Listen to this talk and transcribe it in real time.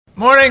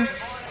Morning.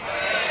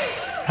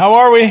 How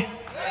are we?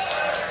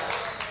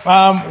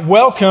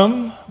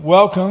 Welcome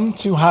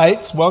to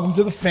Heights. Welcome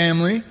to the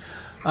family.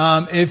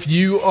 If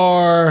you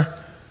are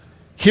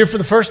here for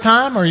the first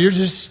time, or you're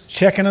just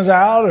checking us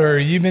out, or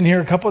you've been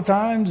here a couple of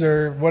times,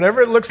 or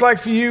whatever it looks like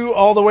for you,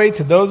 all the way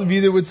to those of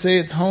you that would say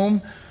it's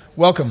home,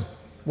 welcome.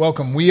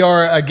 We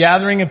are a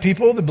gathering of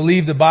people that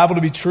believe the Bible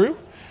to be true,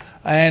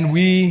 and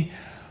we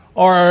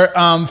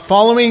are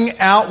following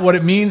out what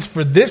it means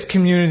for this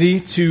community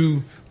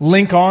to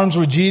link arms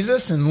with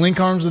Jesus and link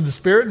arms with the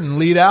Spirit and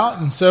lead out.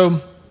 And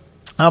so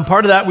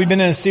part of that, we've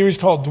been in a series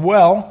called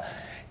Dwell,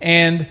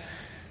 and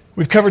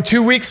we've covered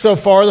 2 weeks so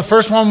far. The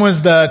first one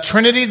was the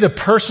Trinity, the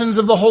persons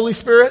of the Holy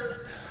Spirit.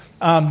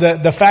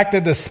 The fact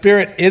that the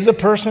Spirit is a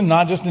person,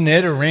 not just an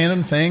it or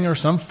random thing or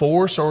some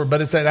force,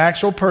 but it's an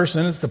actual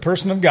person. It's the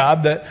person of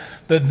God that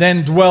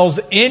then dwells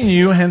in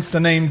you, hence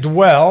the name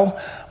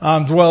Dwell,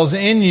 dwells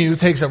in you,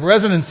 takes up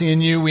residency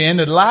in you. We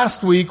ended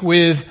last week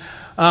with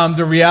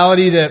the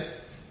reality that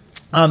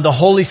the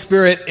Holy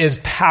Spirit is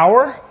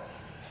power.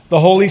 The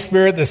Holy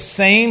Spirit, the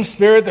same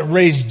Spirit that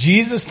raised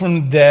Jesus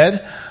from the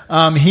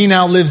dead, He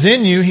now lives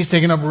in you. He's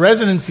taken up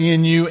residency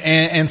in you,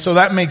 and so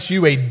that makes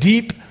you a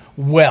deep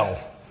well.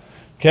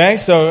 Okay,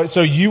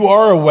 so you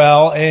are a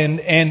well, and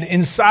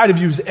inside of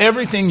you is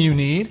everything you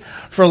need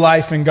for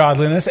life and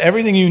godliness,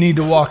 everything you need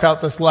to walk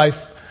out this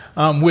life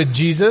with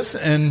Jesus.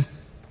 And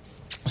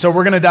so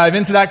we're going to dive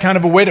into that. Kind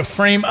of a way to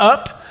frame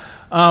up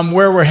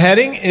where we're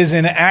heading is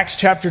in Acts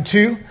chapter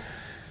 2.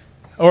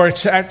 Or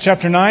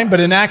chapter 9, but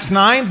in Acts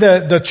 9,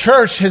 the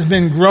church has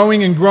been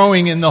growing and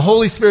growing, and the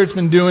Holy Spirit's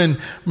been doing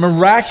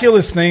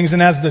miraculous things.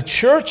 And as the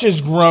church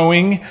is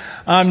growing,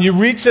 you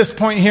reach this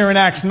point here in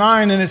Acts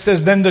 9, and it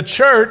says, then the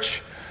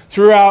church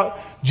throughout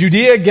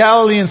Judea,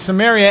 Galilee, and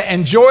Samaria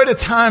enjoyed a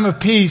time of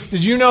peace.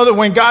 Did you know that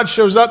when God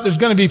shows up, there's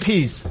going to be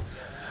peace?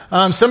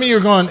 Some of you are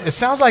going, it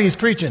sounds like he's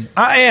preaching.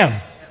 I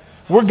am.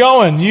 We're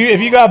going.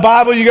 If you got a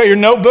Bible, you got your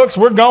notebooks,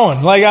 we're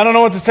going. Like, I don't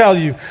know what to tell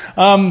you.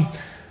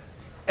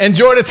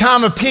 Enjoyed a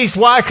time of peace.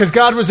 Why? Because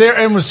God was there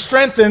and was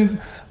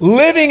strengthened,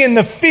 living in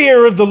the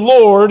fear of the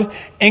Lord,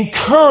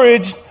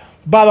 encouraged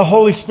by the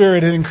Holy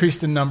Spirit, and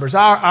increased in numbers.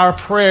 Our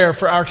prayer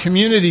for our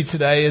community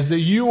today is that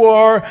you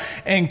are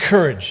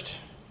encouraged.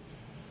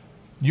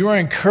 You are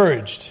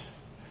encouraged.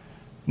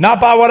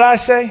 Not by what I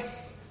say,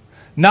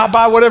 not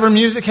by whatever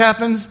music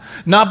happens,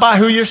 not by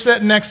who you're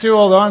sitting next to,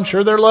 although I'm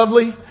sure they're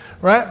lovely,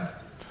 right?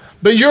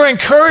 But you're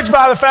encouraged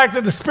by the fact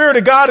that the Spirit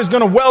of God is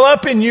going to well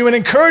up in you and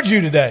encourage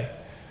you today.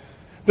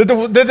 That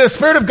the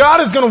Spirit of God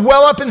is going to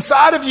well up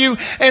inside of you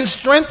and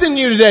strengthen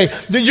you today.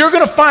 That you're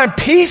going to find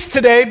peace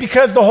today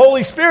because the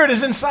Holy Spirit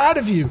is inside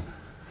of you.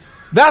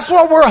 That's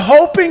what we're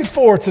hoping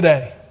for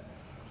today.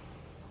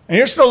 And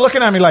you're still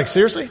looking at me like,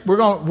 seriously?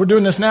 We're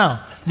doing this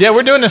now. Yeah,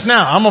 we're doing this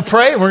now. I'm going to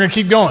pray. We're going to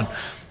keep going.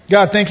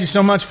 God, thank you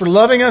so much for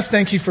loving us.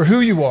 Thank you for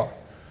who you are.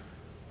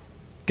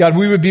 God,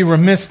 we would be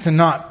remiss to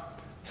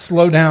not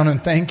slow down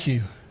and thank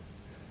you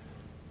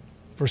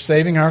for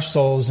saving our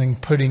souls and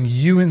putting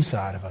you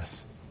inside of us.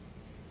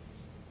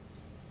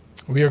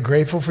 We are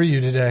grateful for you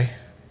today.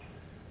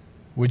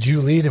 Would you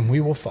lead and we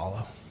will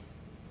follow?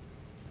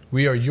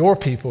 We are your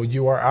people.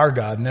 You are our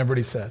God. And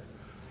everybody said,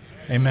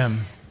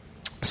 amen.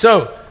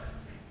 So,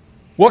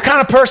 what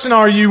kind of person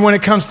are you when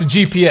it comes to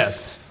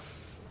GPS?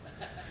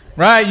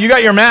 Right? You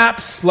got your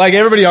maps. Like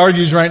everybody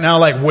argues right now,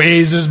 like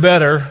Waze is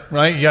better,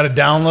 right? You got to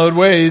download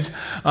Waze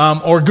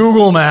or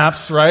Google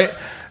Maps, right?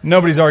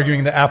 Nobody's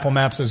arguing that Apple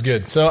Maps is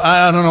good. So,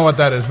 I don't know what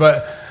that is.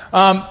 But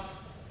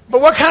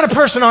what kind of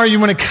person are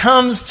you when it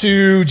comes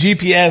to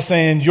GPS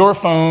and your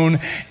phone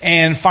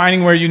and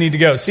finding where you need to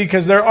go? See,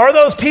 because there are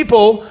those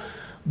people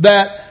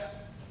that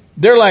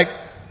they're like,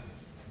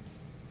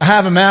 I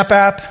have a map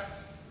app.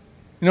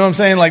 You know what I'm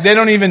saying? Like they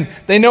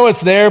know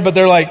it's there, but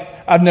they're like,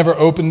 I've never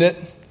opened it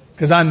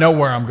because I know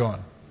where I'm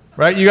going.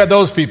 Right? You got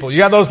those people. You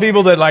got those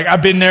people that like,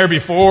 I've been there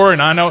before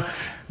and I know,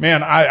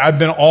 man, I've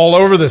been all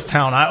over this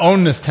town. I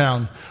own this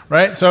town.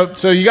 Right?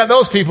 So you got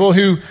those people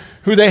who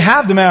they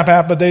have the map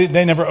app, but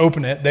they never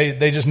open it.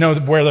 They just know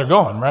where they're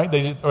going,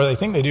 right? Or they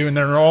think they do, and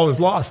they're all is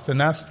lost,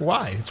 and that's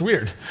why. It's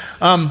weird.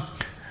 Then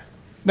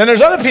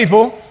there's other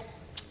people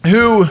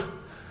who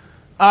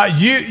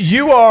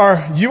you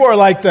are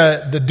like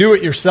the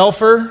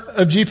do-it-yourselfer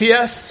of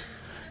GPS.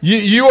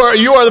 You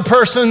are the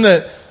person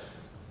that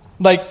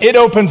like it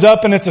opens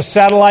up and it's a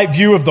satellite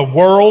view of the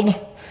world,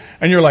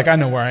 and you're like, I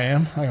know where I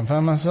am. I can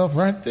find myself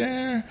right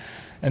there.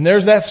 And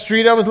there's that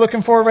street I was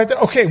looking for right there.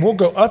 Okay, we'll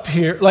go up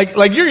here.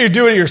 Like you're your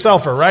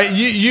do-it-yourselfer, right?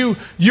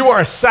 You are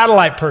a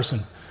satellite person.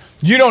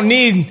 You don't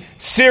need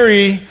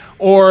Siri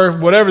or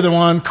whatever the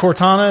one,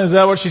 Cortana, is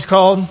that what she's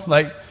called?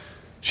 Like,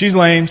 she's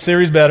lame,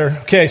 Siri's better.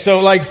 Okay, so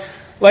like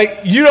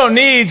you don't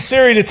need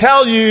Siri to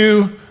tell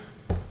you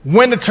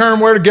when to turn,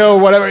 where to go,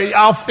 whatever.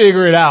 I'll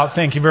figure it out,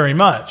 thank you very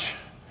much.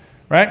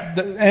 Right?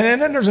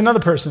 And then there's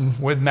another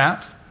person with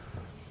maps.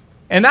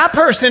 And that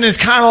person is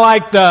kind of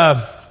like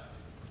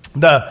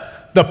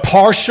the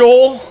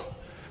partial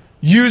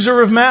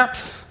user of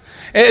maps.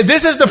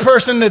 This is the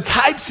person that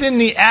types in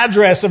the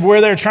address of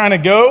where they're trying to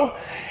go,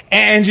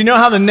 And you know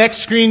how the next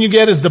screen you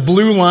get is the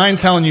blue line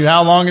telling you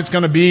how long it's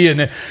going to be.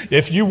 And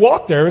if you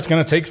walk there, it's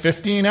going to take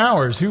 15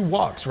 hours. Who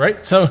walks,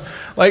 right? So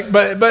but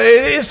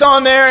it's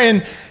on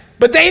there,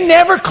 but they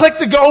never click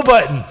the go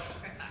button.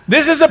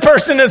 This is a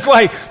person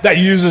that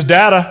uses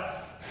data.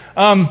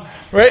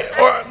 Right?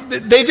 Or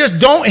they just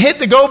don't hit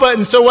the go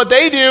button. So what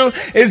they do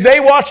is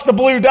they watch the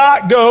blue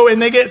dot go and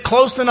they get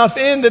close enough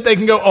in that they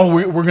can go, oh,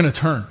 we're going to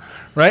turn,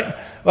 right?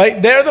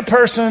 Like they're the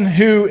person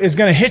who is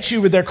going to hit you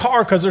with their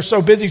car because they're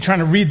so busy trying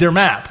to read their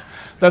map.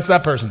 That's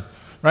that person,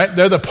 right?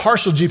 They're the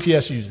partial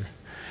GPS user.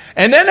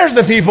 And then there's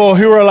the people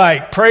who are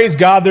like, praise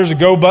God, there's a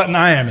go button.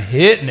 I am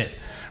hitting it.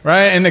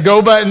 Right? And the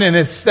go button, and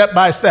it's step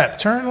by step.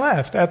 Turn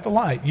left at the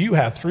light. You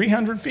have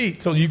 300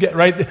 feet till you get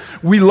right there.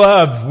 We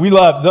love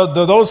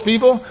those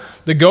people,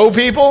 the go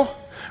people.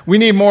 We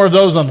need more of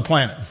those on the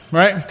planet,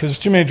 right? Because there's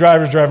too many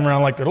drivers driving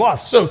around like they're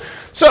lost. So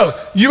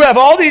you have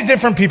all these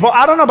different people.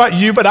 I don't know about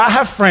you, but I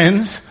have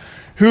friends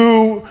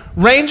who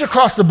range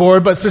across the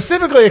board, but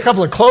specifically a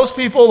couple of close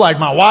people like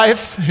my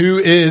wife, who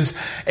is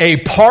a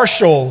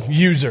partial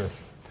user.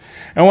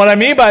 And what I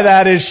mean by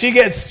that is she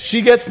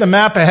gets the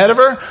map ahead of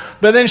her,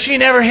 but then she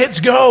never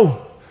hits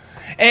go.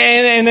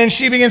 And then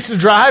she begins to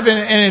drive,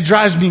 and it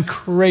drives me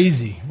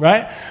crazy,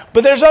 right?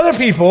 But there's other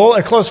people,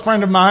 a close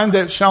friend of mine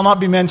that shall not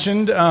be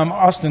mentioned,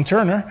 Austin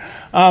Turner,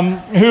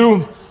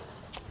 who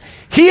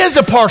he is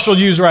a partial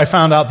user, I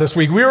found out this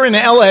week. We were in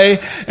LA,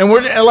 and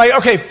we're like,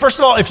 okay, first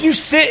of all, if you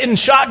sit in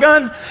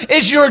shotgun,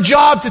 it's your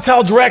job to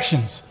tell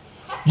directions.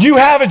 You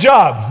have a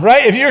job,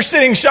 right? If you're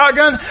sitting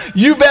shotgun,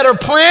 you better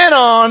plan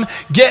on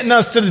getting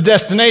us to the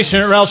destination,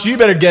 or else you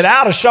better get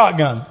out of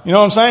shotgun. You know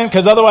what I'm saying?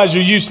 Because otherwise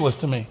you're useless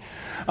to me.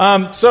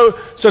 So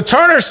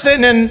Turner's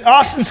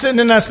Austin's sitting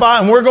in that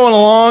spot, and we're going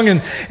along,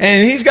 and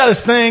he's got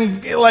his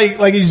thing,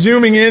 like he's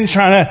zooming in,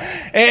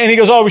 and he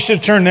goes, oh, we should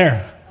have turned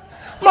there.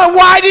 I'm like,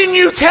 why didn't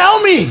you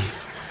tell me?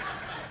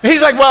 And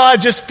he's like, well, I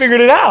just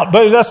figured it out,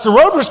 but that's the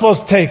road we're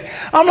supposed to take.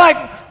 I'm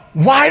like,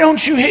 why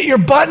don't you hit your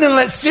button and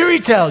let Siri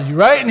tell you,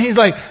 right? And he's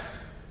like,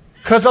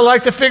 because I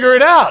like to figure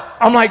it out.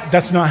 I'm like,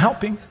 that's not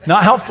helping,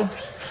 not helpful.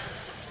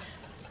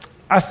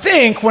 I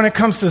think when it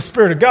comes to the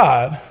Spirit of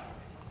God,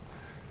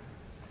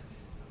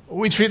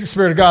 we treat the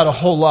Spirit of God a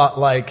whole lot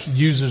like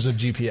users of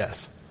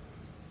GPS.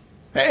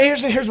 Hey,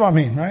 here's what I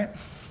mean, right?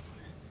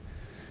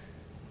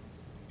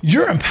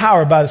 You're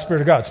empowered by the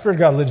Spirit of God. The Spirit of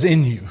God lives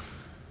in you.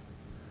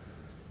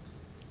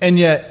 And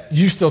yet,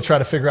 you still try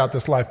to figure out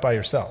this life by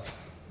yourself.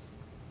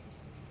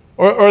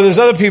 Or there's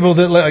other people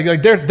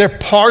that they're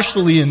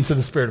partially into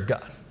the Spirit of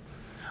God.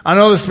 I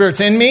know the Spirit's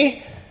in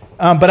me,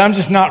 but I'm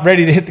just not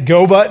ready to hit the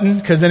go button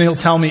because then He'll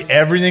tell me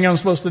everything I'm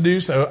supposed to do.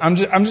 So I'm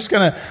just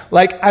gonna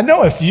I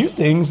know a few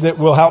things that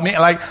will help me.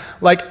 Like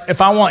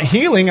if I want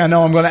healing, I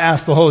know I'm going to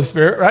ask the Holy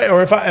Spirit, right?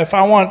 Or if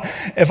I want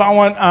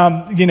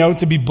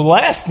to be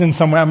blessed in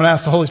some way, I'm going to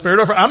ask the Holy Spirit.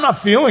 Or if I'm not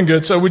feeling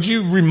good, so would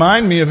you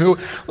remind me of who?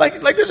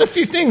 Like there's a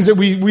few things that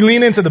we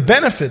lean into the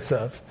benefits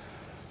of.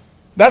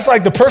 That's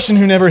like the person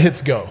who never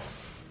hits go.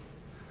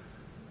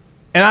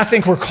 And I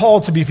think we're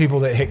called to be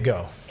people that hit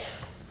go.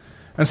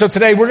 And so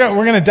today we're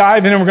going to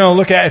dive in and we're going to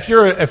look at, if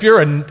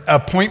you're a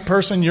point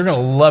person, you're going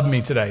to love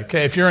me today.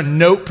 Okay, if you're a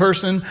note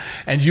person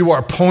and you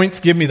are points,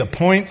 give me the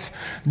points.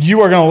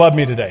 You are going to love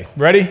me today.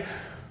 Ready?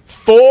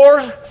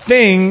 4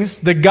 things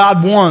that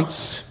God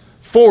wants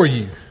for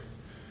you.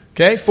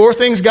 Okay, 4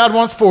 things God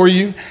wants for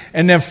you,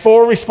 and then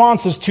 4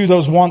 responses to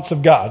those wants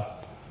of God.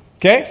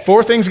 Okay,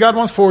 4 things God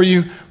wants for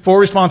you, 4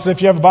 responses.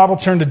 If you have a Bible,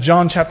 turn to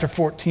John chapter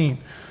 14.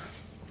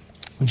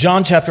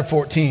 John chapter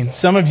 14.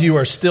 Some of you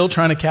are still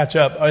trying to catch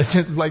up.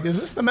 Like, is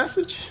this the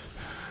message?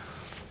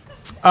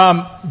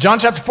 John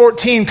chapter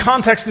 14,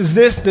 context is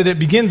this, that it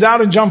begins out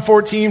in John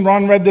 14.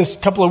 Ron read this a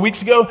couple of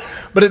weeks ago,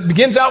 but it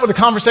begins out with a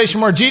conversation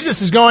where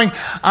Jesus is going,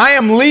 I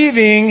am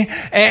leaving,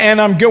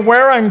 and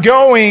where I'm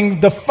going,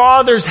 the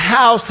Father's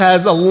house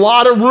has a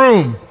lot of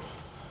room.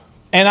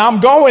 And I'm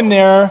going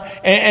there,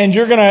 and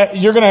you're gonna,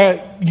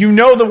 you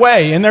know the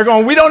way. And they're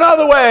going, we don't know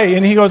the way.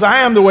 And he goes,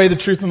 I am the way, the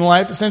truth, and the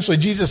life. Essentially,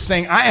 Jesus is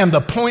saying, I am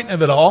the point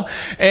of it all.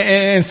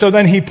 And so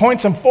then he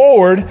points them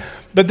forward.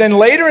 But then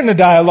later in the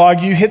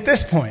dialogue, you hit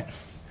this point,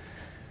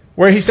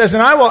 where he says,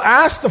 and I will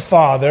ask the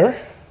Father.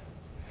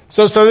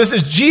 So this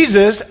is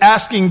Jesus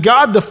asking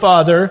God the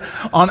Father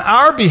on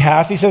our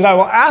behalf. He says, I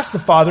will ask the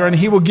Father, and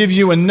He will give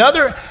you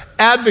another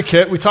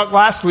advocate. We talked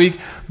last week,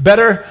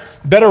 better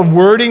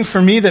wording for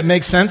me that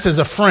makes sense, as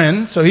a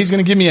friend. So He's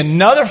going to give me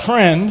another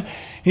friend.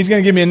 He's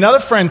going to give me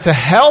another friend to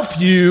help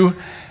you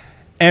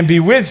and be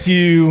with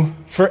you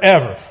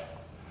forever.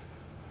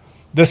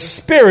 The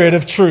Spirit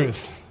of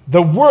truth.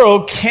 The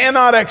world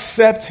cannot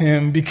accept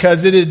Him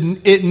because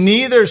it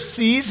neither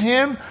sees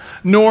Him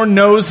nor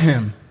knows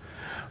Him.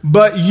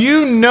 But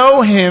you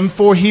know Him,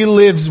 for He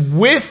lives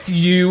with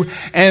you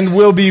and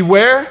will be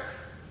where?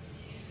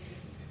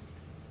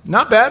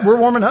 Not bad, we're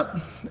warming up.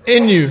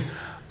 In you.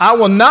 I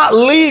will not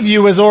leave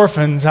you as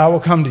orphans, I will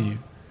come to you.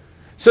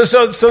 So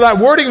that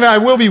wording that I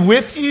will be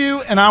with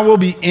you and I will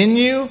be in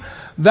you,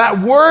 That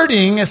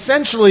wording,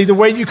 essentially, the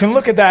way you can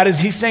look at that is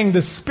he's saying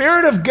the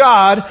Spirit of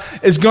God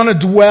is going to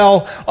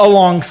dwell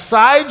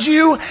alongside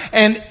you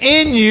and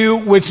in you,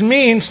 which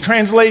means,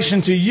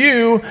 translation to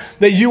you,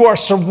 that you are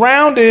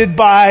surrounded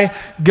by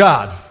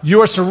God.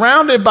 You are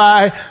surrounded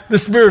by the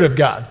Spirit of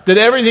God. That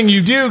everything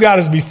you do, God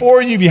is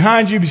before you,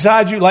 behind you,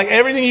 beside you, like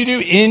everything you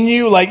do in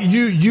you, like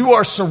you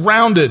are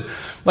surrounded.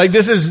 Like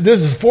this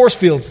is force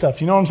field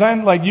stuff, you know what I'm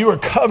saying? Like you are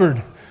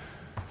covered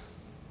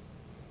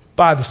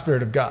by the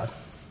Spirit of God.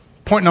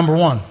 Point number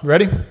one,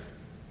 ready?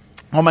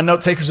 All my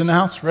note takers in the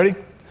house, ready?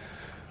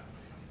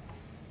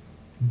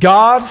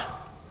 God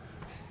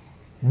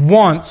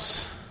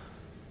wants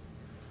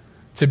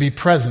to be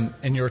present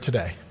in your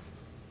today.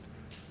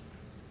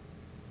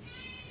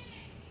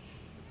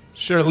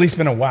 Should have at least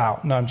been a wow.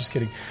 No, I'm just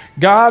kidding.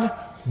 God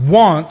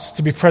wants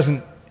to be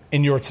present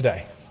in your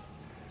today.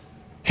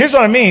 Here's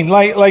what I mean.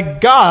 Like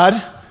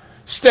God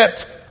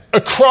stepped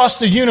across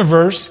the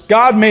universe.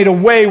 God made a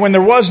way when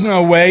there was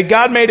no way.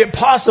 God made it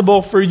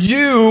possible for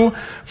you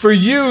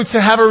to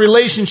have a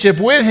relationship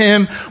with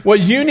Him. What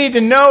you need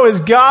to know is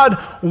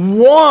God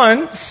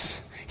wants,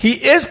 He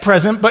is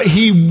present, but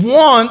He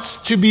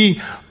wants to be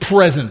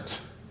present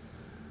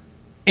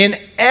in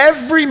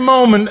every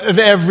moment of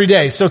every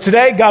day. So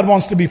today, God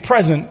wants to be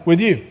present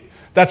with you.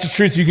 That's a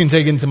truth you can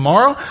take in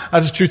tomorrow.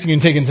 That's a truth you can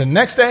take into the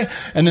next day.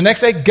 And the next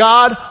day,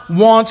 God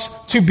wants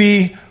to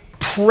be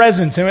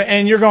present.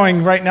 And you're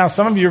going right now,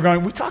 some of you are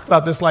going, we talked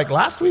about this like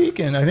last week,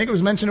 and I think it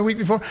was mentioned a week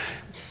before.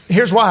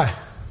 Here's why.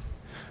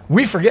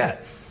 We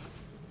forget.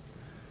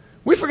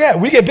 We forget.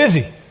 We get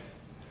busy.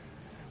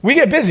 We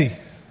get busy.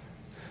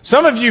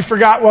 Some of you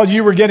forgot while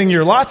you were getting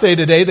your latte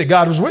today that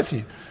God was with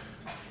you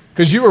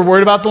because you were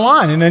worried about the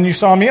line. And then you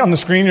saw me on the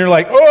screen, and you're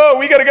like, oh,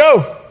 we got to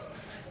go.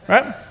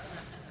 Right?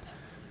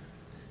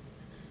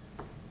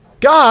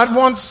 God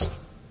wants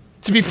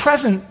to be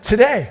present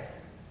today.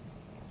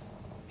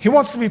 He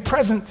wants to be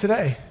present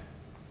today.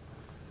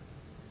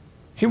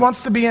 He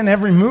wants to be in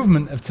every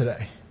movement of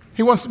today.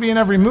 He wants to be in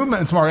every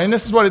movement of tomorrow. And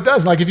this is what it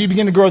does. Like if you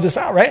begin to grow this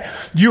out, right?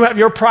 You have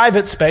your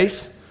private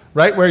space,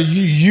 right? Where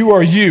you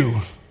are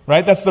you,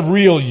 right? That's the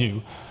real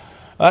you.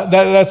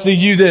 That's the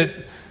you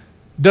that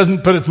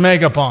doesn't put its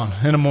makeup on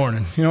in the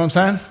morning. You know what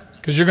I'm saying?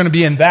 Because you're going to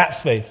be in that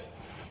space.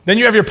 Then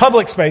you have your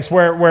public space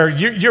where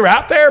you're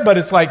out there, but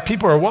it's like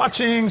people are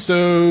watching,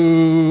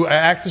 so I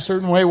act a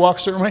certain way, walk a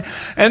certain way.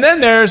 And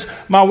then there's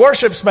my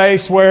worship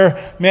space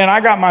where, man, I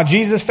got my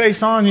Jesus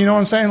face on, you know what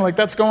I'm saying? Like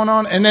that's going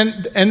on. And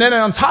then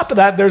on top of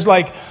that, there's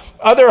like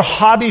other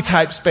hobby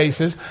type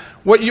spaces.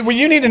 What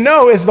you need to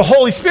know is the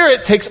Holy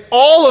Spirit takes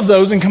all of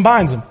those and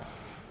combines them.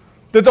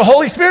 That the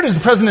Holy Spirit is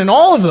present in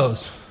all of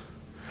those.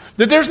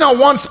 That there's not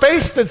one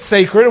space that's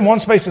sacred and one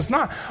space that's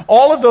not.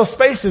 All of those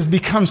spaces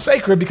become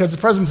sacred because the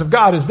presence of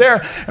God is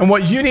there. And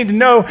what you need to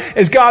know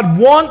is God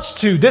wants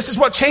to. This is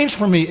what changed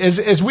for me.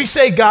 Is we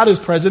say God is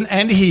present,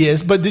 and He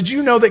is. But did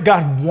you know that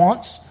God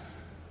wants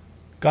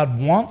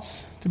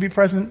to be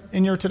present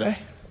in your today?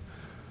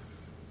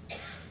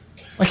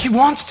 Like He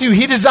wants to.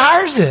 He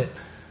desires it.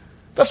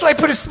 That's why He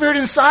put His Spirit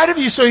inside of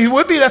you so He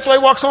would be. That's why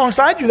He walks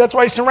alongside you. That's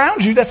why He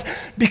surrounds you. That's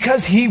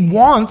because He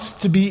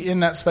wants to be in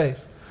that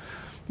space.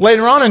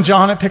 Later on in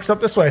John, it picks up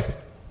this way.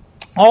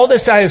 All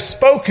this I have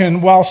spoken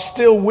while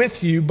still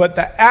with you, but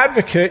the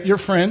advocate, your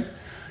friend,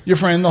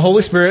 the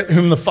Holy Spirit,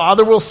 whom the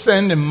Father will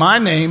send in my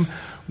name,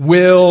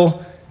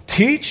 will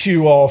teach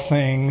you all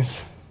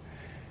things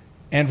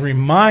and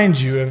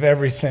remind you of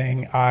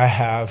everything I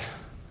have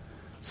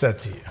said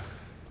to you.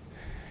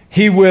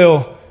 He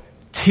will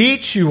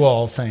teach you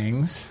all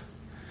things,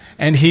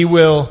 and He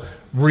will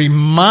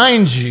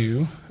remind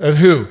you of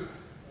who?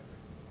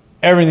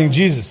 Everything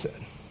Jesus said.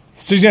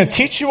 So He's going to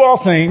teach you all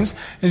things.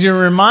 He's going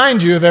to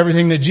remind you of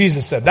everything that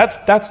Jesus said.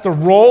 That's the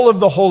role of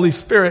the Holy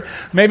Spirit.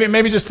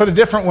 Maybe just put a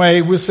different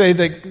way. We'll say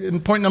that in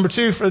point number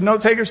 2 for the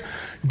note takers,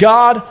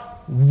 God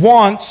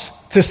wants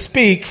to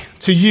speak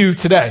to you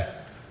today.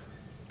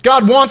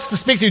 God wants to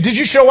speak to you. Did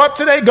you show up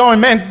today going,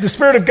 man, the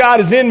Spirit of God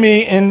is in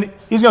me and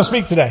He's going to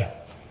speak today?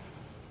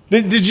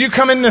 Did you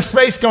come in this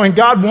space going,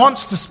 God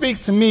wants to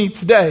speak to me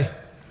today?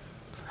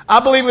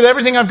 I believe with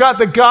everything I've got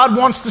that God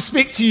wants to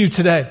speak to you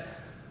today.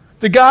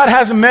 That God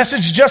has a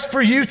message just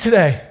for you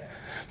today.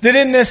 That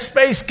in this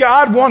space,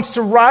 God wants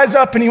to rise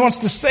up and He wants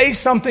to say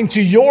something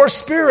to your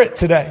spirit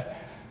today.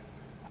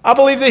 I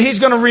believe that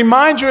He's going to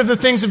remind you of the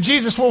things of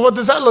Jesus. Well, what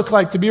does that look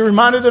like, to be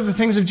reminded of the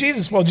things of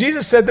Jesus? Well,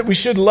 Jesus said that we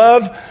should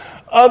love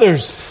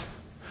others.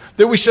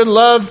 That we should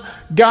love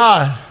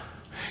God.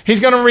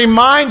 He's going to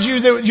remind you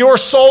that your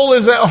soul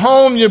is at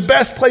home. Your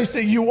best place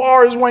that you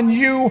are is when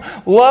you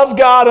love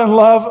God and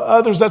love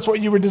others. That's what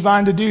you were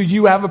designed to do.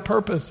 You have a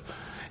purpose.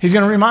 He's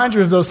going to remind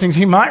you of those things.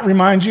 He might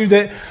remind you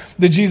that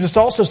Jesus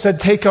also said,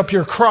 take up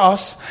your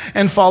cross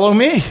and follow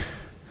me.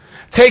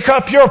 Take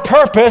up your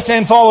purpose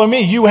and follow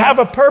me. You have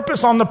a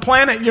purpose on the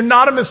planet. You're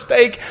not a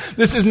mistake.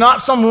 This is not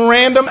some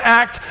random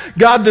act.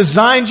 God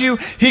designed you.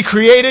 He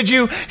created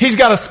you. He's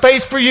got a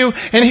space for you,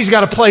 and He's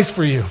got a place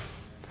for you.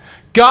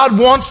 God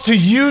wants to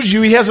use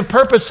you. He has a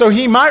purpose. So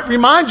he might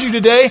remind you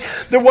today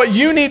that what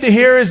you need to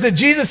hear is that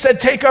Jesus said,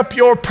 take up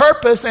your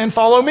purpose and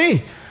follow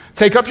me.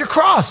 Take up your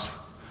cross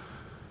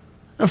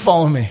and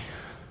follow me.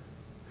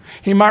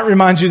 He might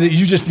remind you that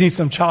you just need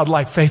some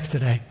childlike faith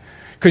today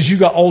because you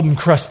got old and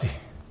crusty.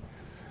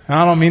 And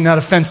I don't mean that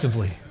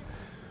offensively.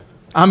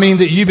 I mean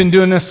that you've been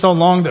doing this so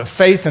long that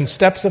faith and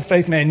steps of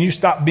faith, man, you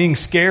stopped being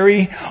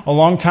scary a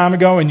long time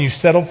ago and you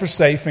settled for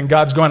safe. And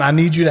God's going, I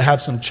need you to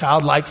have some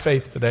childlike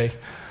faith today.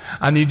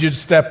 I need you to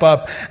step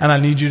up and I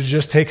need you to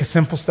just take a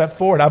simple step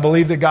forward. I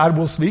believe that God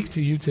will speak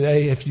to you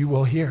today if you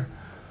will hear.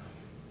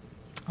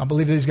 I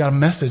believe that he's got a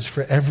message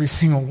for every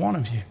single one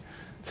of you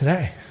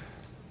today.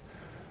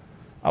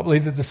 I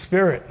believe that the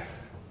Spirit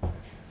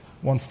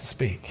wants to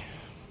speak.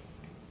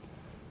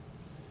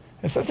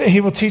 It says that he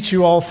will teach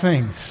you all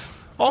things.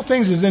 All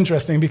things is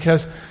interesting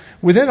because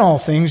within all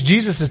things,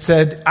 Jesus had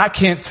said,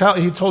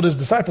 he told his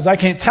disciples, I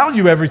can't tell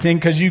you everything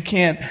because you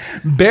can't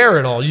bear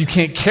it all. You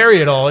can't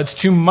carry it all. It's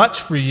too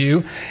much for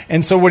you.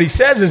 And so what he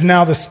says is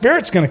now the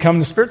Spirit's going to come.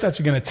 The Spirit's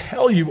actually going to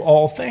tell you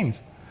all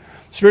things.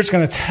 The Spirit's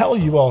going to tell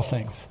you all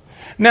things.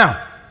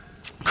 Now,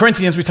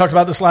 Corinthians, we talked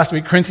about this last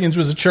week. Corinthians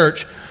was a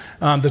church.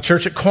 The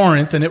church at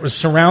Corinth, and it was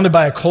surrounded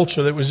by a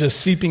culture that was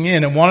just seeping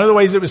in. And one of the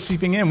ways it was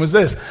seeping in was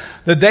this,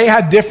 that they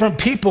had different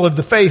people of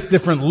the faith,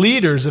 different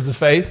leaders of the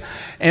faith,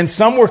 and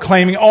some were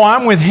claiming, oh,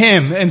 I'm with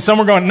him, and some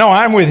were going, no,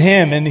 I'm with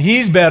him, and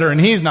he's better,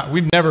 and he's not.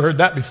 We've never heard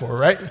that before,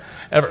 right?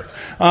 Ever.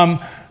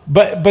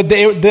 But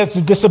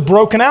that's just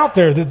broken out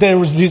there, that there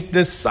was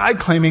this side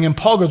claiming, and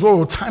Paul goes,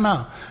 whoa, time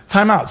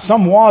out.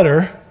 Some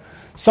water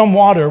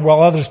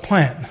while others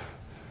plant.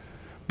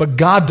 But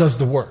God does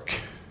the work.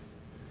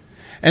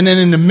 And then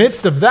in the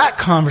midst of that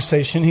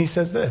conversation, he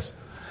says this.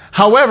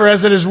 However,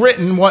 as it is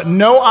written, what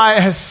no eye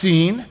has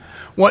seen,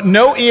 what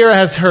no ear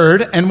has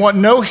heard, and what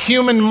no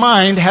human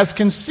mind has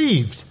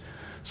conceived.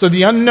 So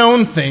the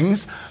unknown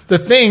things, the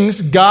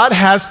things God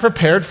has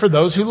prepared for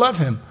those who love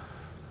him.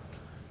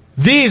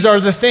 These are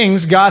the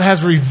things God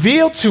has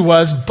revealed to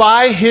us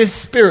by his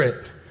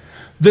Spirit.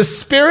 The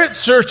Spirit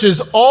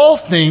searches all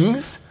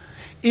things,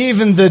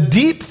 even the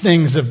deep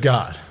things of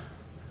God.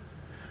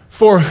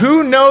 For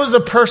who knows a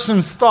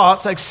person's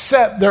thoughts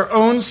except their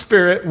own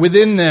spirit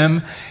within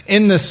them?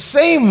 In the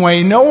same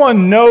way, no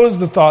one knows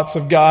the thoughts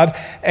of God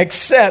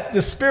except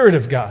the Spirit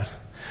of God.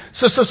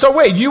 So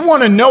wait, you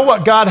want to know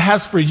what God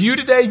has for you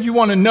today? You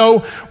want to know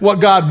what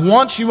God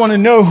wants? You want to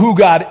know who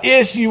God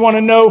is? You want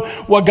to know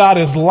what God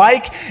is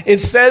like? It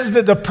says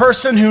that the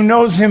person who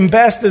knows him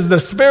best is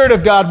the Spirit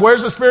of God.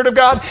 Where's the Spirit of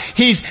God?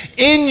 He's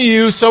in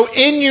you. So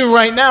in you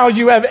right now,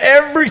 you have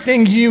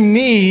everything you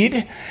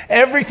need.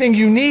 Everything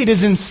you need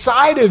is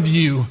inside of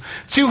you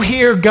to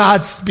hear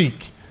God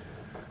speak.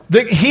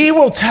 That he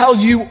will tell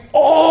you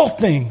all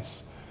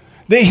things.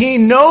 That he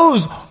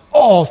knows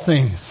all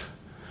things.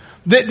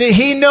 That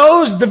he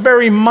knows the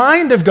very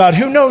mind of God.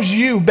 Who knows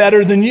you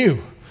better than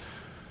you?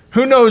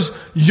 Who knows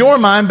your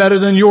mind better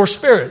than your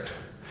spirit?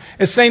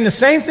 It's saying the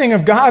same thing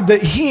of God,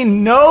 that he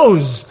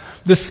knows.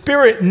 The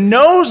Spirit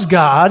knows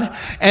God,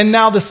 and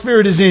now the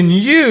Spirit is in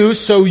you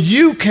so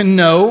you can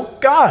know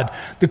God.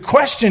 The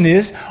question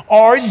is,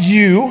 are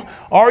you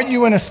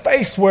in a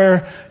space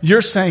where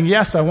you're saying,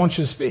 yes, I want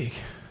you to speak?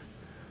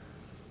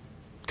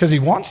 Because he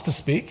wants to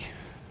speak.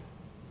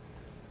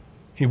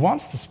 He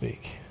wants to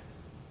speak.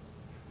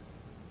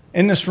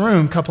 In this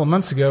room a couple of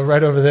months ago,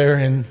 right over there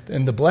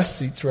in the blessed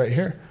seats right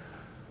here,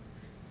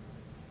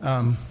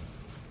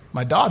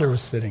 my daughter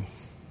was sitting.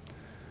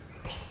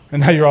 And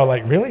now you're all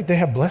like, really? They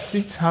have blessed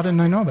seats? How didn't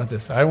I know about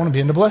this? I want to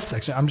be in the blessed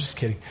section. I'm just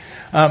kidding.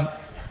 But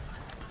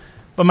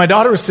my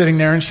daughter was sitting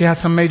there, and she had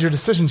some major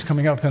decisions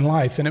coming up in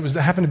life. And it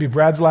happened to be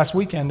Brad's last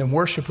weekend, and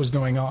worship was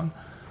going on.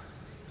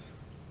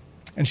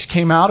 And she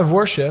came out of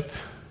worship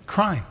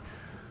crying.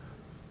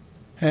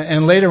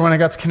 And later when I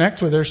got to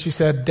connect with her, she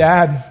said,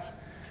 Dad,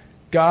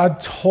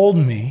 God told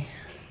me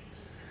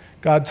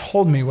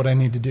what I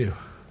need to do.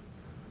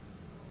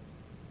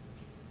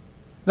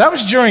 That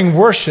was during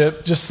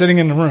worship, just sitting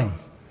in the room.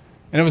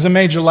 And it was a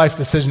major life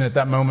decision at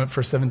that moment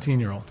for a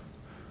 17-year-old.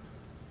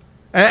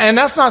 And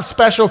that's not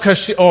special because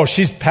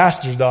she's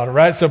pastor's daughter,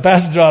 right? So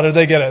pastor's daughter,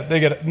 they get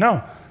it.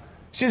 No.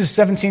 She's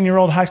a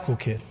 17-year-old high school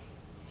kid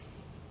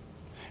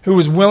who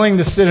was willing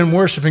to sit and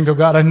worship and go,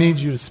 God, I need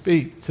you to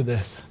speak to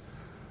this.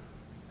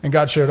 And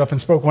God showed up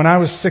and spoke. When I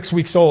was 6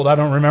 weeks old, I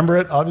don't remember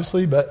it,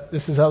 obviously, but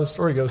this is how the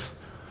story goes.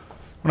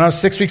 When I was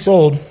 6 weeks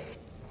old,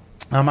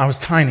 I was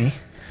tiny,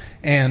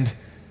 and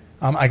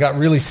I got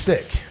really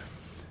sick.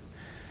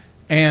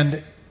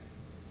 And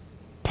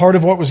part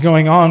of what was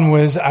going on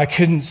was I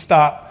couldn't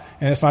stop,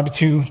 and this might be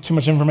too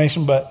much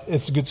information, but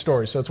it's a good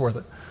story, so it's worth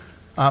it.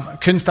 I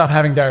couldn't stop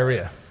having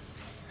diarrhea.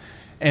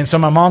 And so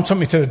my mom took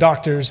me to the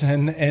doctors,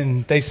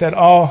 and they said,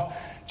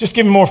 just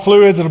give him more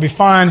fluids, it'll be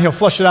fine, he'll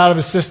flush it out of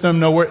his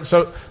system.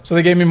 So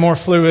they gave me more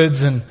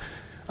fluids, and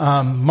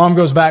mom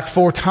goes back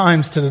 4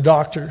 times to the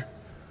doctor.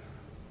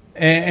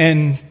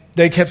 And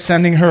they kept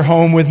sending her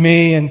home with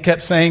me and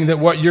kept saying that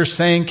what you're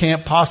saying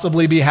can't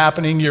possibly be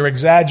happening. You're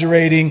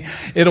exaggerating.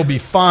 It'll be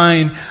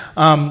fine.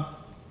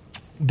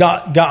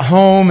 got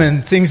home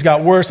and things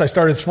got worse. I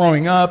started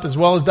throwing up as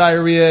well as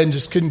diarrhea and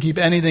just couldn't keep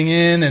anything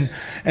in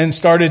and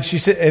started, she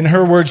said, in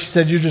her words, she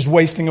said, "You're just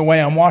wasting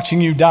away. I'm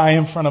watching you die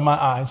in front of my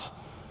eyes."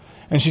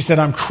 And she said,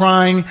 "I'm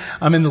crying.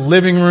 I'm in the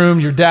living room.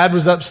 Your dad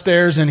was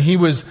upstairs and he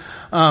was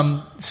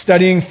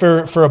studying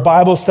for a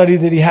Bible study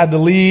that he had to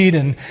lead.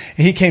 And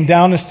he came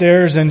down the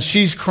stairs and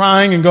she's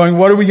crying and going,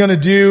 'What are we going to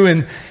do?'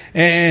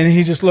 And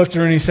he just looked at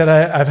her and he said,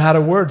 I've had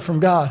a word from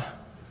God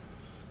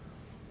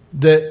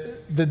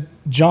that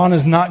John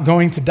is not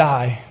going to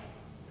die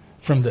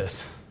from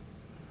this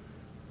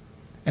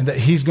and that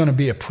he's going to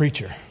be a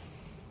preacher.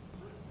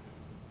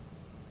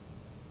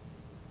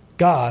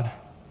 God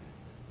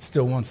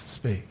still wants to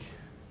speak."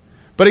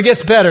 But it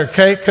gets better,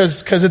 okay?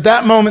 Because at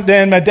that moment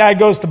then, my dad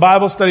goes to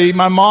Bible study.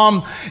 My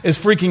mom is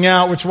freaking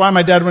out, which is why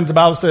my dad went to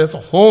Bible study. That's a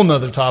whole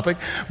nother topic.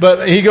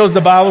 But he goes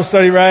to Bible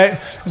study, right?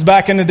 It was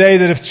back in the day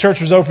that if the church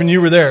was open,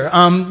 you were there,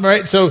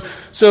 right? So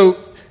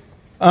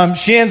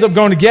she ends up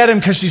going to get him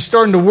because she's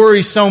starting to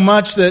worry so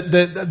much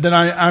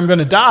that I'm going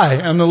to die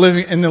in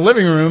the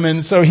living room.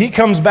 And so he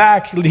comes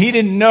back. He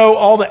didn't know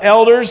all the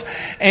elders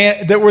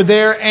that were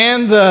there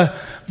and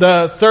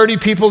the 30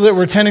 people that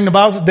were attending the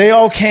Bible. They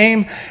all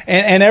came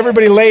and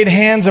everybody laid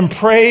hands and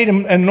prayed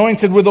and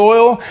anointed with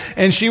oil.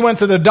 And she went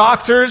to the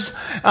doctors,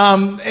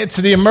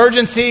 to the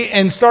emergency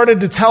and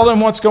started to tell them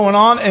what's going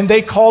on. And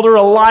they called her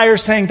a liar,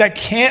 saying that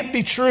can't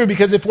be true,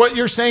 because if what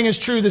you're saying is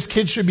true, this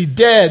kid should be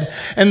dead.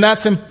 And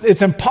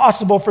it's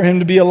impossible for him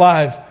to be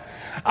alive.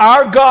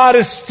 Our God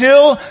is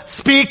still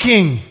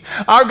speaking.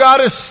 Our God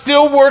is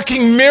still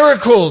working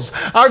miracles.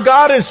 Our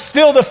God is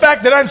still, the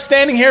fact that I'm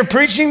standing here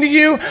preaching to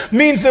you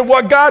means that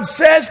what God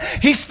says,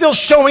 He's still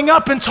showing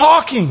up and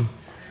talking.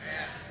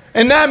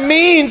 And that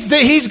means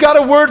that He's got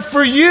a word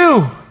for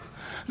you.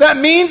 That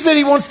means that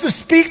He wants to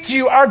speak to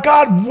you. Our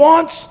God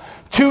wants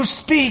to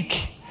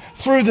speak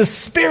through the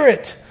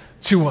Spirit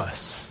to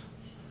us.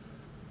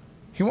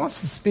 He wants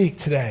to speak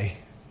today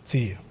to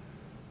you.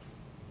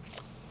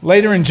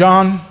 Later in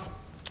John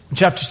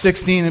chapter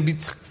 16,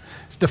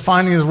 it's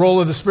defining the role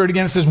of the Spirit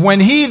again. It says, "When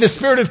He, the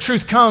Spirit of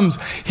truth, comes,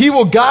 He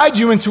will guide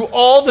you into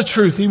all the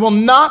truth. He will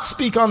not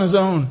speak on His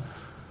own.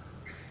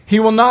 He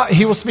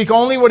will speak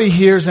only what He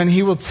hears, and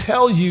He will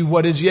tell you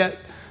what is yet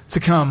to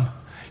come."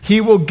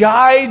 He will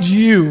guide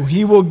you.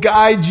 He will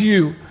guide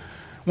you.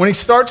 When He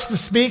starts to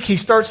speak, He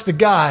starts to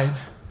guide.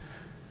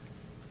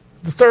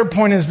 The third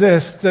point is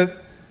this, that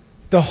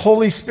the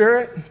Holy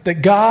Spirit,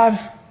 that God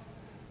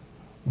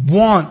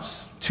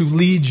wants to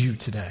lead you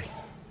today.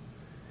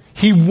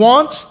 He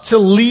wants to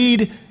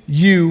lead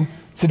you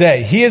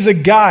today. He is a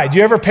guide.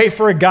 You ever pay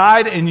for a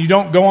guide and you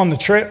don't go on the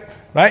trip,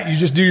 right? You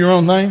just do your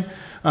own thing.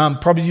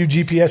 Probably you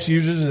GPS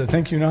users that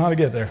think you know how to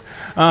get there.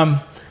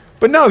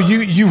 But no,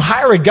 you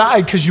hire a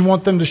guide because you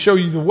want them to show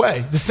you the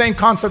way. The same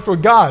concept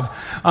with God.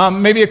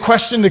 Maybe a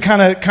question to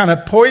kind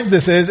of poise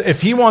this is,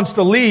 if He wants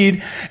to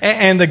lead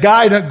and the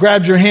guide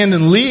grabs your hand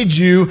and leads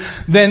you,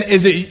 then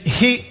is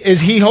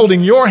He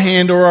holding your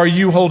hand or are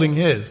you holding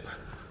His?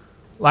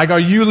 Like,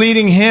 are you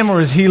leading Him or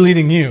is He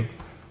leading you?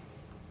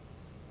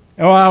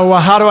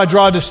 Well, how do I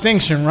draw a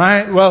distinction,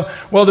 right?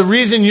 Well, the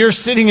reason you're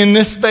sitting in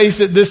this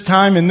space at this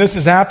time and this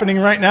is happening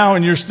right now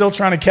and you're still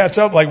trying to catch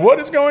up, like, what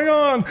is going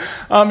on?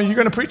 Are you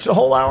going to preach the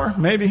whole hour?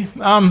 Maybe.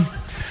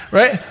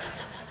 Right?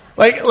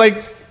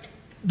 Like,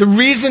 the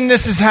reason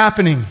this is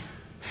happening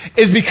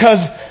is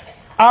because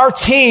our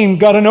team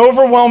got an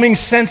overwhelming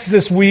sense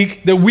this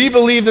week that we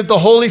believe that the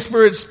Holy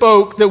Spirit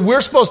spoke, that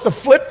we're supposed to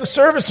flip the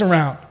service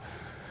around.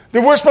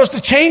 That we're supposed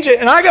to change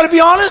it. And I got to be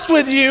honest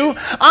with you,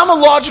 I'm a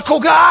logical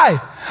guy.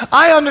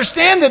 I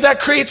understand that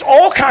creates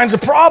all kinds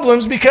of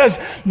problems because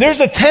there's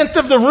a tenth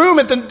of the room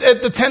at the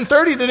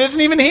 10:30 that isn't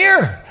even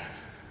here.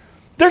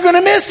 They're going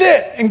to miss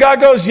it. And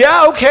God goes,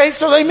 yeah, okay,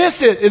 so they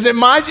miss it. Is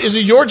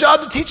it your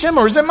job to teach them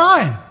or is it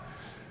mine?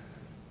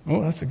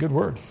 Oh, that's a good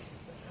word.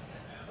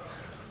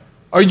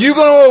 Are you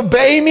going to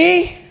obey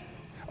me?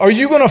 Are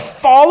you going to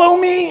follow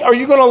me? Are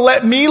you going to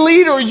let me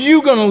lead or are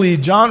you going to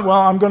lead? John, well,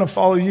 I'm going to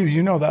follow you.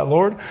 You know that,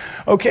 Lord.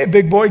 Okay,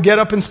 big boy, get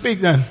up and speak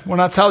then when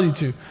I tell you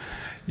to.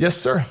 Yes,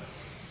 sir.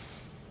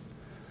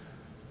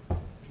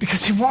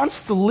 Because He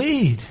wants to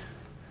lead.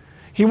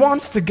 He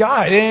wants to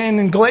guide. And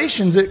in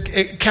Galatians,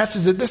 it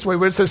catches it this way,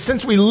 where it says,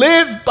 since we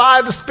live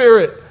by the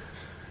Spirit,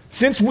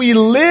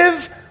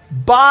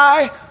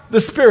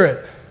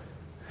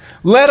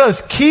 let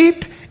us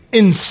keep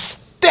in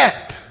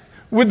step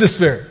with the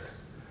Spirit.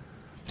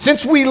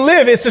 Since we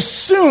live, it's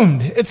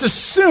assumed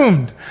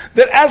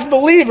that as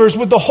believers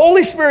with the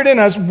Holy Spirit in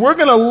us, we're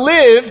going to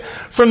live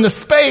from the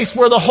space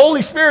where the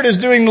Holy Spirit is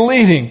doing the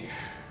leading.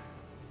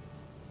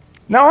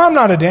 Now, I'm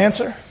not a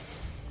dancer.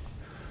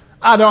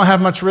 I don't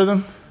have much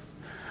rhythm.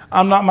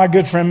 I'm not my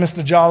good friend,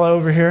 Mr. Jala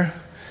over here,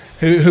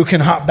 who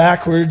can hop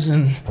backwards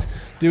and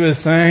do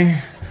his thing.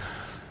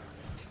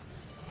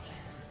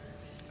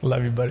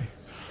 Love you, buddy.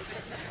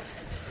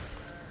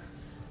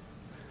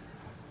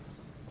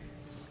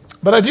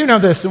 But I do know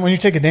this, that when you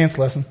take a dance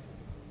lesson,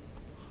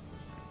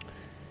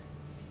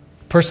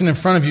 the person in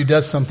front of you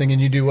does something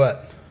and you do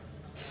what?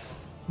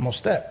 I'm going to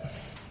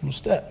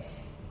step.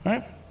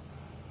 right?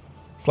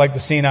 It's like the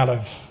scene out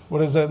of,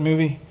 what is that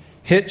movie?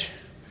 Hitch?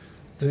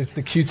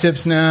 The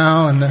Q-tips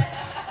now and the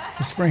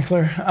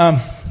sprinkler. I'm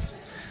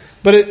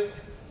going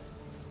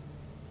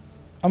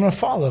to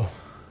follow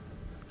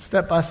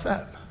step by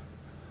step.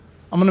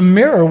 I'm going to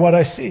mirror what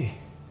I see.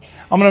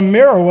 I'm going to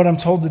mirror what I'm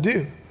told to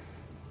do.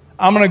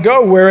 I'm going to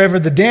go wherever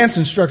the dance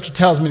instructor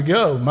tells me to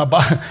go. My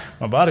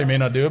body may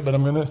not do it, but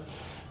I'm going to,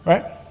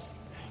 right?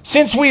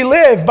 Since we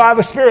live by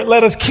the Spirit,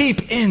 let us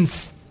keep in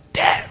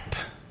step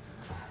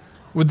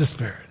with the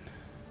Spirit.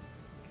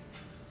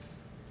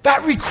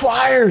 That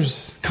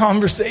requires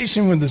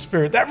conversation with the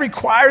Spirit. That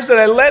requires that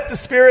I let the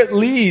Spirit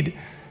lead.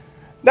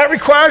 That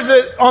requires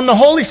that on the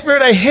Holy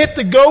Spirit I hit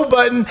the go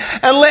button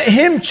and let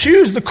Him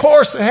choose the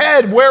course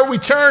ahead, where we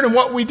turn and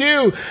what we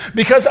do.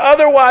 Because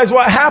otherwise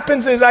what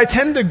happens is I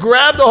tend to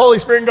grab the Holy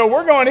Spirit and go,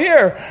 we're going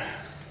here.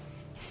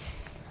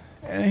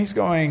 And He's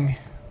going,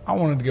 I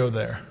wanted to go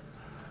there.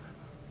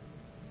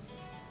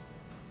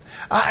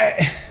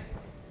 I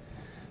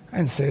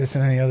didn't say this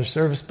in any other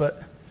service,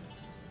 but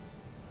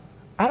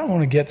I don't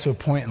want to get to a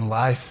point in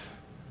life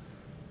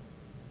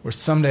where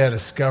someday I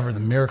discover the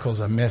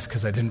miracles I missed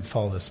because I didn't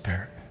follow the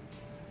Spirit.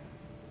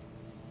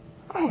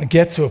 I don't want to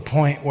get to a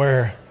point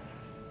where,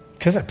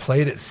 because I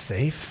played it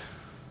safe,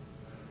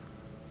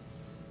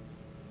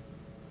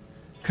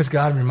 because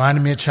God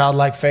reminded me of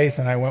childlike faith,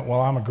 and I went,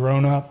 well, I'm a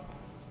grown-up,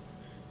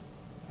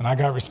 and I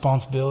got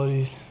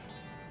responsibilities.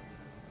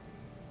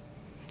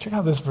 Check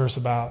out this verse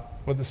about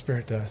what the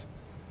Spirit does.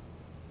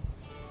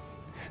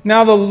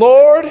 Now the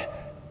Lord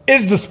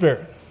is the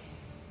Spirit.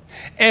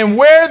 And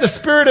where the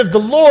Spirit of the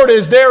Lord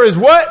is, there is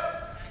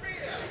what?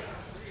 Freedom.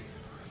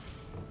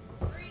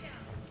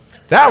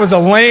 That was a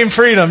lame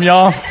freedom,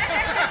 y'all.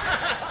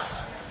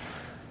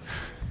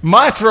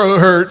 My throat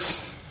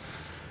hurts,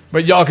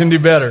 but y'all can do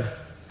better.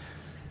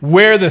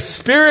 Where the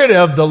Spirit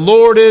of the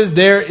Lord is,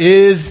 there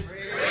is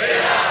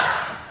freedom.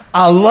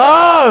 I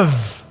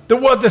love that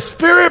what the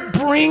Spirit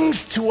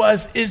brings to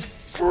us is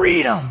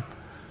freedom.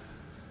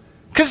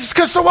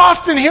 Because so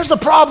often, here's the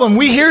problem.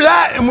 We hear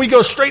that and we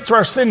go straight to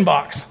our sin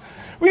box.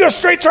 We go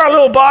straight to our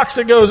little box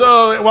that goes,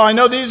 oh, well, I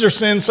know these are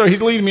sins, so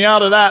He's leading me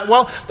out of that.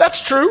 Well,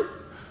 that's true.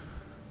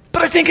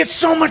 But I think it's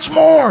so much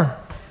more.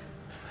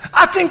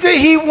 I think that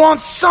He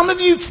wants some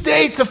of you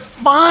today to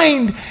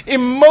find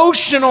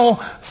emotional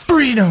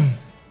freedom.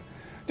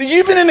 That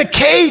you've been in a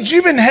cage,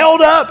 you've been held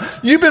up,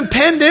 you've been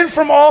penned in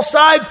from all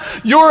sides.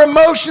 Your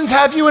emotions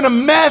have you in a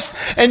mess,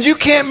 and you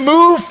can't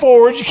move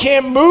forward, you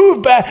can't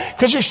move back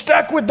because you're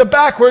stuck with the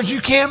backwards.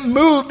 You can't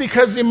move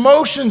because the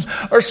emotions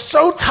are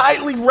so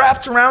tightly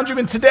wrapped around you.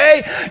 And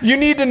today, you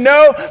need to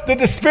know that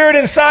the Spirit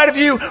inside of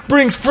you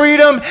brings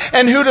freedom,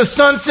 and who the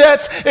Son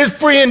sets is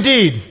free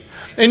indeed.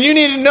 And you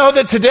need to know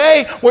that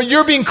today, what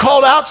you're being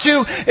called out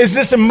to is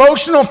this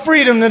emotional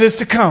freedom that is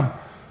to come.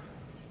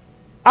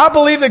 I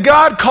believe that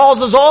God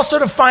calls us also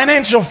to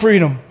financial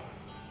freedom.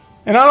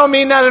 And I don't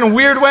mean that in a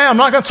weird way. I'm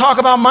not going to talk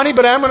about money,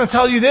 but I'm going to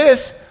tell you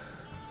this.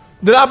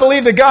 That I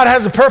believe that God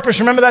has a purpose.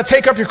 Remember that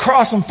take up your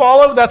cross and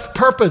follow? That's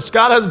purpose.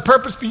 God has a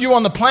purpose for you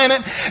on the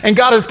planet. And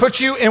God has put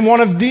you in one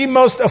of the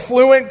most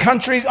affluent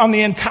countries on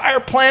the entire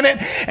planet.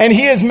 And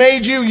He has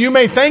made you. You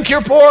may think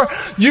you're poor.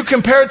 You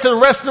compare it to the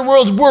rest of the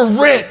world,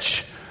 we're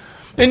rich.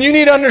 And you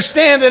need to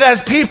understand that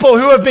as people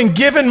who have been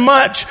given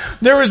much,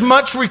 there is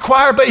much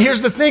required. But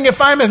here's the thing, if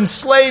I'm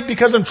enslaved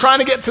because I'm trying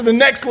to get to the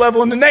next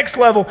level and the next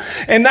level,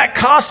 and that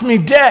costs me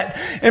debt,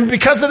 and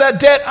because of that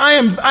debt, I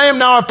am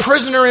now a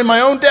prisoner in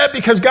my own debt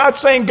because God's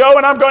saying go,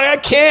 and I'm going, I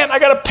can't, I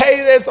got to pay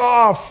this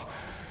off.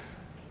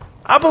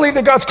 I believe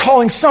that God's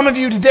calling some of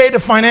you today to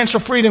financial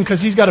freedom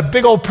because He's got a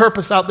big old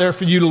purpose out there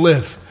for you to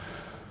live.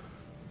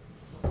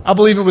 I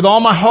believe it with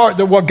all my heart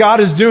that what God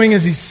is doing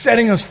is He's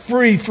setting us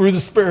free through the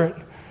Spirit.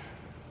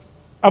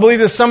 I believe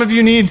that some of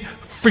you need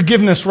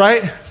forgiveness,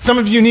 right? Some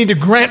of you need to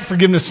grant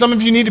forgiveness. Some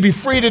of you need to be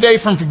free today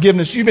from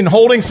forgiveness. You've been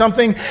holding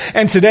something,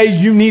 and today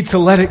you need to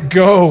let it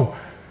go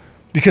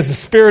because the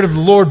Spirit of the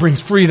Lord brings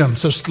freedom.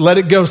 So just let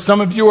it go.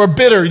 Some of you are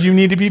bitter. You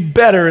need to be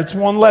better. It's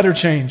one letter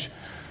change,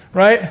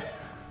 right?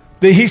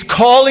 That He's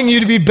calling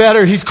you to be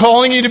better. He's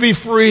calling you to be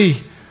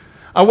free.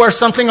 I wear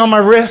something on my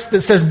wrist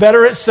that says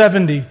better at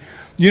 70.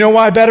 You know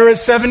why better at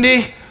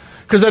 70?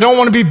 Because I don't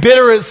want to be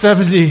bitter at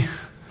 70.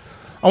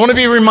 I want to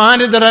be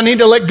reminded that I need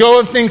to let go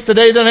of things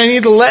today, that I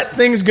need to let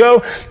things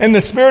go. And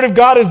the Spirit of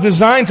God is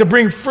designed to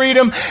bring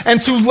freedom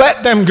and to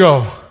let them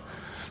go.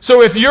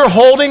 So if you're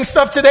holding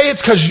stuff today,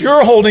 it's because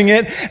you're holding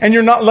it and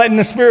you're not letting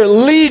the Spirit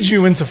lead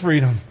you into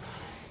freedom.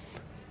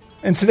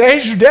 And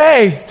today's your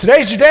day.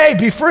 Today's your day.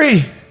 Be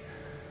free.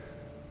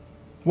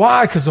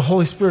 Why? Because the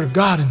Holy Spirit of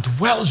God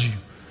indwells you.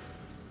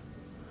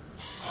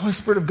 The Holy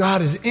Spirit of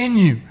God is in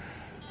you.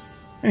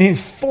 And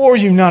He's for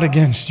you, not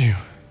against you.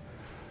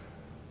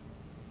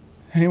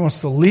 And He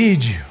wants to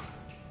lead you.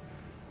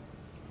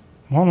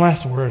 One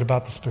last word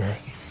about the Spirit.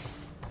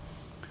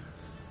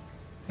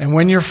 And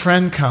when your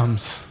friend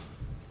comes,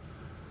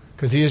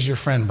 because He is your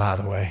friend, by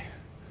the way,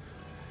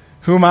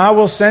 whom I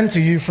will send to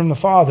you from the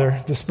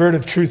Father, the Spirit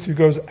of truth who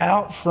goes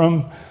out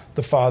from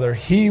the Father,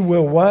 He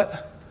will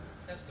what?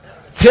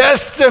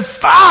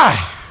 Testify.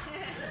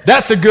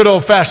 That's a good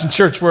old-fashioned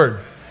church word.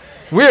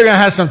 We are going to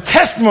have some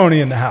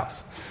testimony in the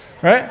house,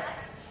 right?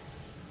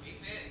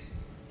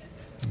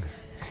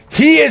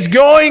 He is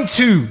going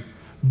to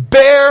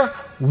bear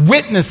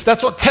witness.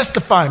 That's what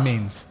testify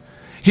means.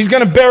 He's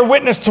going to bear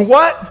witness to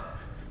what?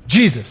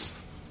 Jesus.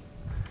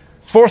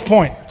 Fourth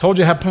point. I told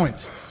you I had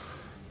points.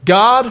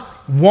 God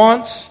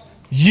wants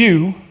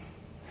you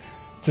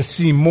to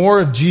see more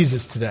of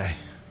Jesus today.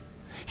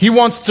 He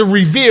wants to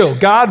reveal.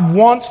 God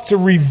wants to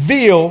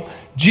reveal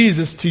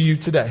Jesus to you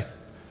today.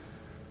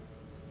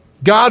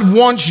 God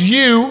wants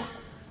you,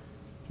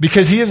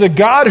 because He is a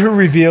God who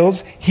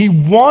reveals, He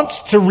wants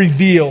to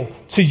reveal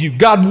to you.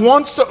 God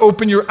wants to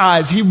open your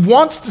eyes. He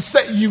wants to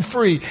set you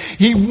free.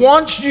 He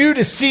wants you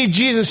to see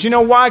Jesus. You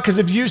know why? Because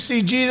if you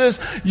see Jesus,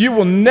 you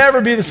will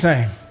never be the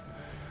same.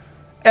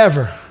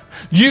 Ever.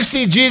 You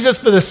see Jesus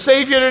for the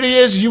Savior that He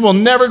is, you will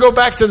never go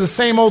back to the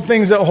same old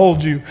things that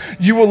hold you.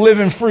 You will live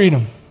in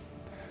freedom.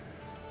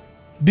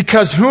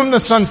 Because whom the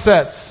Son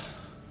sets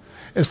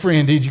is free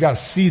indeed. You got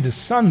to see the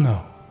Son,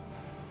 though.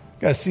 You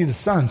got to see the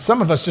Son.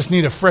 Some of us just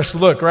need a fresh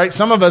look, right?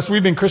 Some of us,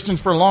 we've been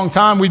Christians for a long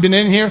time. We've been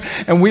in here,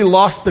 and we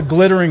lost the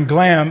glittering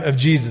glam of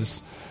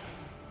Jesus.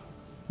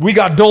 We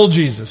got dull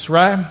Jesus,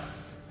 right?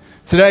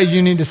 Today,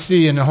 you need to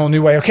see in a whole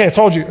new way. Okay, I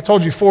told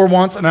you 4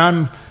 once, and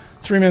I'm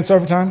 3 minutes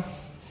over time.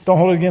 Don't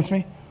hold it against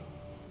me.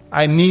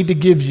 I need to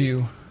give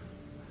you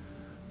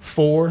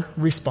 4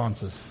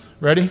 responses.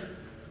 Ready?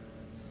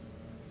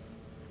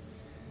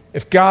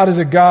 If God is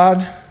a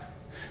God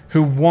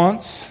who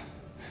wants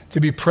to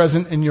be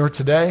present in your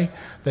today,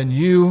 then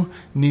you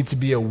need to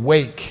be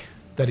awake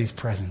that He's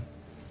present.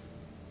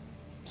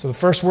 So the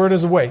first word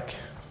is awake.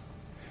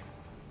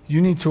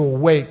 You need to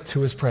awake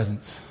to His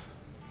presence.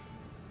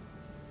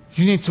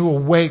 You need to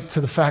awake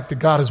to the fact that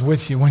God is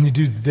with you when you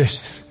do the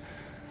dishes.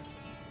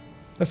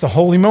 That's a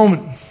holy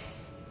moment.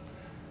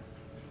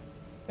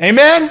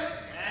 Amen?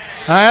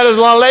 There's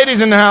a lot of ladies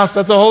in the house.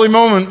 That's a holy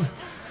moment.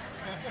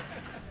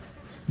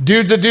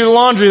 Dudes that do the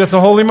laundry, that's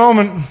a holy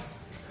moment.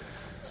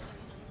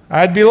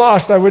 I'd be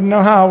lost. I wouldn't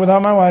know how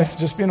without my wife,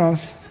 just being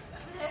honest.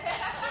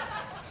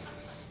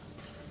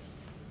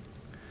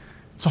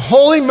 It's a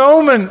holy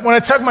moment when I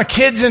tuck my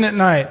kids in at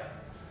night.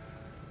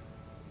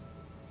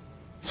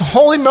 It's a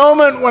holy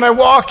moment when I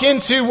walk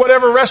into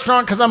whatever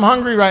restaurant because I'm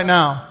hungry right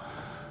now.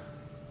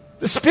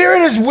 The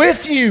Spirit is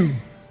with you.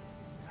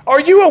 Are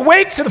you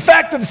awake to the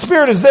fact that the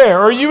Spirit is there?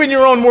 Or are you in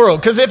your own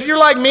world? Because if you're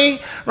like me,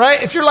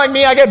 right? If you're like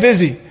me, I get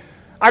busy.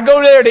 I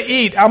go there to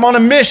eat. I'm on a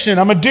mission.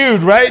 I'm a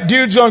dude, right?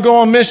 Dude's going to go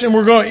on a mission.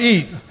 We're going to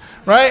eat,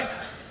 right?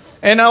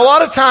 And a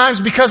lot of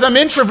times, because I'm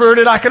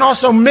introverted, I can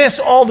also miss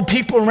all the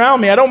people around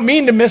me. I don't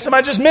mean to miss them.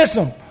 I just miss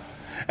them.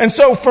 And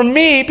so for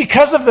me,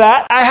 because of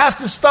that, I have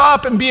to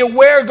stop and be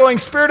aware, going,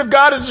 Spirit of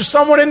God, is there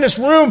someone in this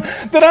room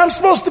that I'm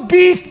supposed to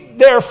be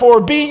there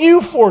for, be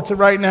you for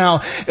right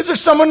now? Is there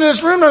someone in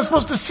this room that I'm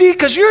supposed to see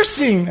because you're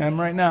seeing them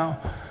right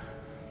now?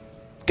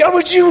 God,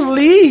 would you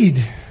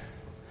lead?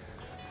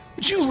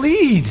 Would you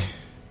lead?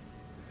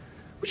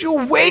 Would you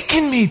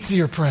awaken me to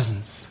your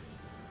presence?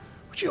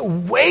 Would you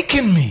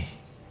awaken me?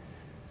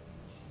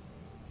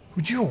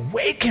 Would you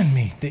awaken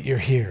me that you're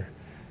here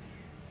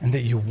and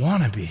that you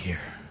want to be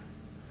here?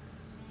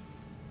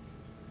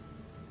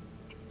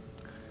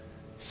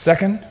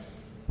 Second,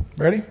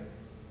 ready?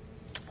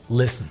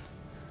 Listen.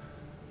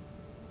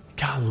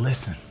 God,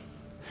 listen.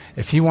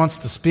 If He wants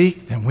to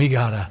speak, then we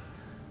got to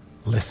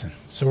listen.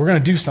 So we're going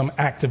to do some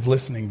active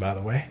listening, by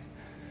the way.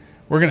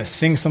 We're going to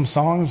sing some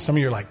songs. Some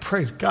of you are like,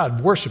 praise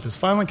God, worship is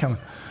finally coming.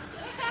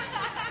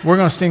 We're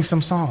going to sing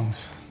some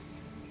songs.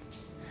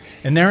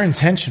 And they're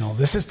intentional.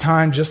 This is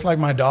time, just like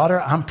my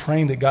daughter, I'm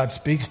praying that God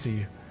speaks to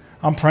you.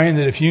 I'm praying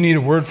that if you need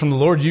a word from the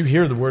Lord, you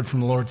hear the word from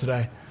the Lord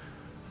today.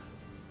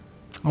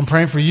 I'm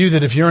praying for you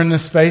that if you're in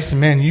this space,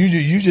 and man,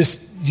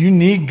 you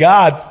need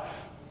God.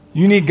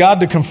 You need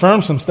God to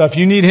confirm some stuff.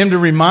 You need Him to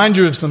remind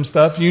you of some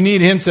stuff. You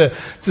need Him to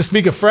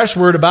speak a fresh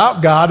word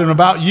about God and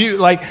about you.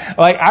 Like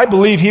I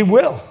believe He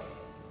will.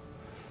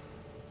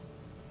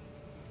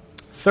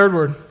 Third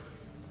word,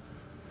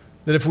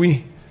 that if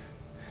we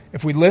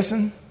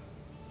listen,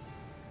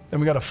 then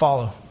we got to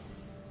follow.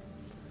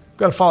 We've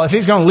got to follow. If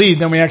He's going to lead,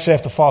 then we actually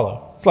have to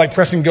follow. It's like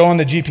pressing go on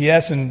the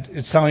GPS and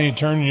it's telling you to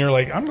turn and you're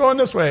like, I'm going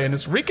this way, and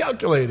it's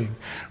recalculating,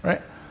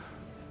 right?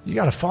 You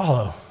got to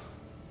follow.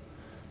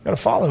 You got to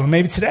follow. And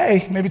maybe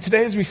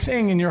today as we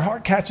sing and your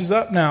heart catches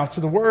up now to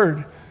the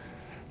word,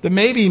 that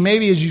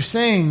maybe as you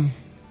sing,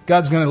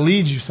 God's going to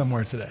lead you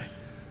somewhere today.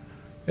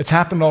 It's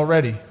happened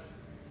already.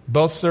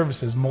 Both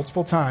services,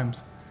 multiple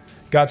times,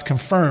 God's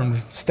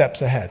confirmed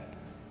steps ahead.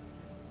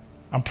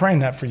 I'm praying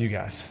that for you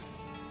guys.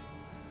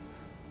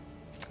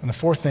 And the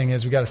fourth thing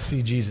is we got to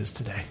see Jesus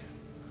today.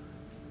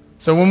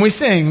 So when we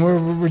sing,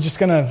 we're just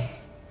going to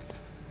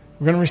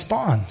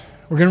respond.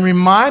 We're going to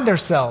remind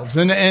ourselves.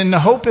 And the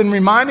hope in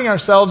reminding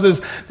ourselves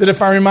is that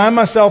if I remind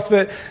myself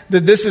that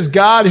this is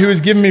God who has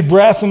given me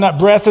breath, and that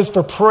breath is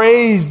for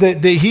praise,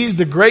 that He's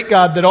the great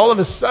God, that all of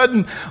a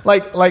sudden,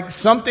 like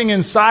something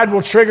inside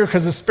will trigger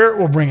because the Spirit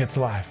will bring it to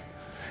life.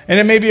 And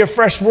it may be a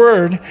fresh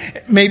word,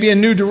 it may be a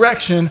new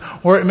direction,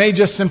 or it may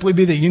just simply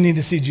be that you need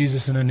to see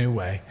Jesus in a new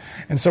way.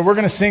 And so we're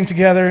going to sing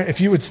together.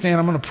 If you would stand,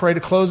 I'm going to pray to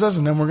close us,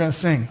 and then we're going to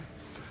sing.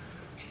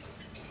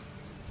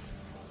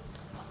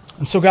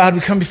 And so, God, we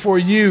come before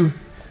you.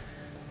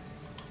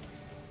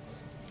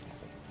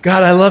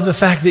 God, I love the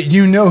fact that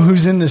you know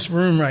who's in this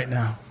room right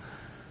now,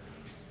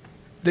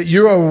 that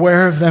you're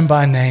aware of them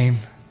by name,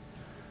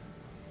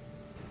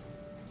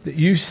 that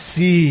you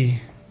see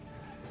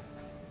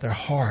their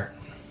heart,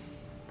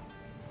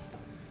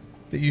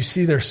 that you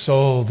see their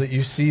soul, that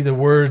you see the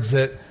words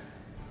that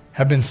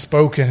have been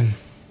spoken.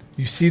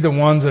 You see the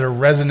ones that are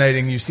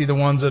resonating. You see the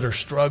ones that are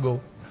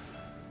struggle.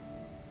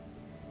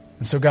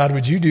 And so, God,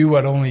 would you do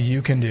what only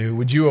you can do?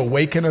 Would you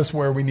awaken us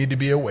where we need to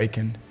be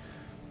awakened?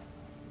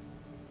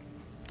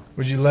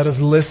 Would you let us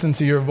listen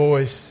to your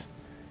voice,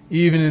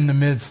 even in the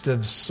midst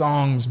of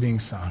songs being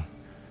sung?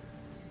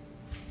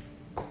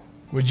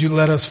 Would you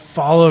let us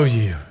follow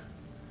you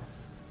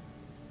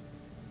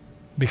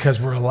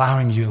because we're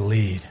allowing you to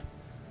lead?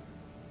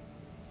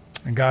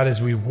 And God,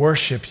 as we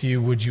worship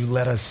you, would you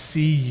let us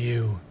see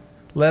you?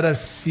 Let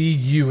us see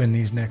you in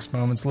these next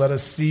moments. Let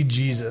us see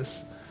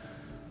Jesus,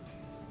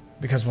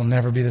 because we'll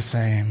never be the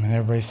same. And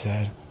everybody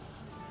said,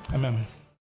 amen.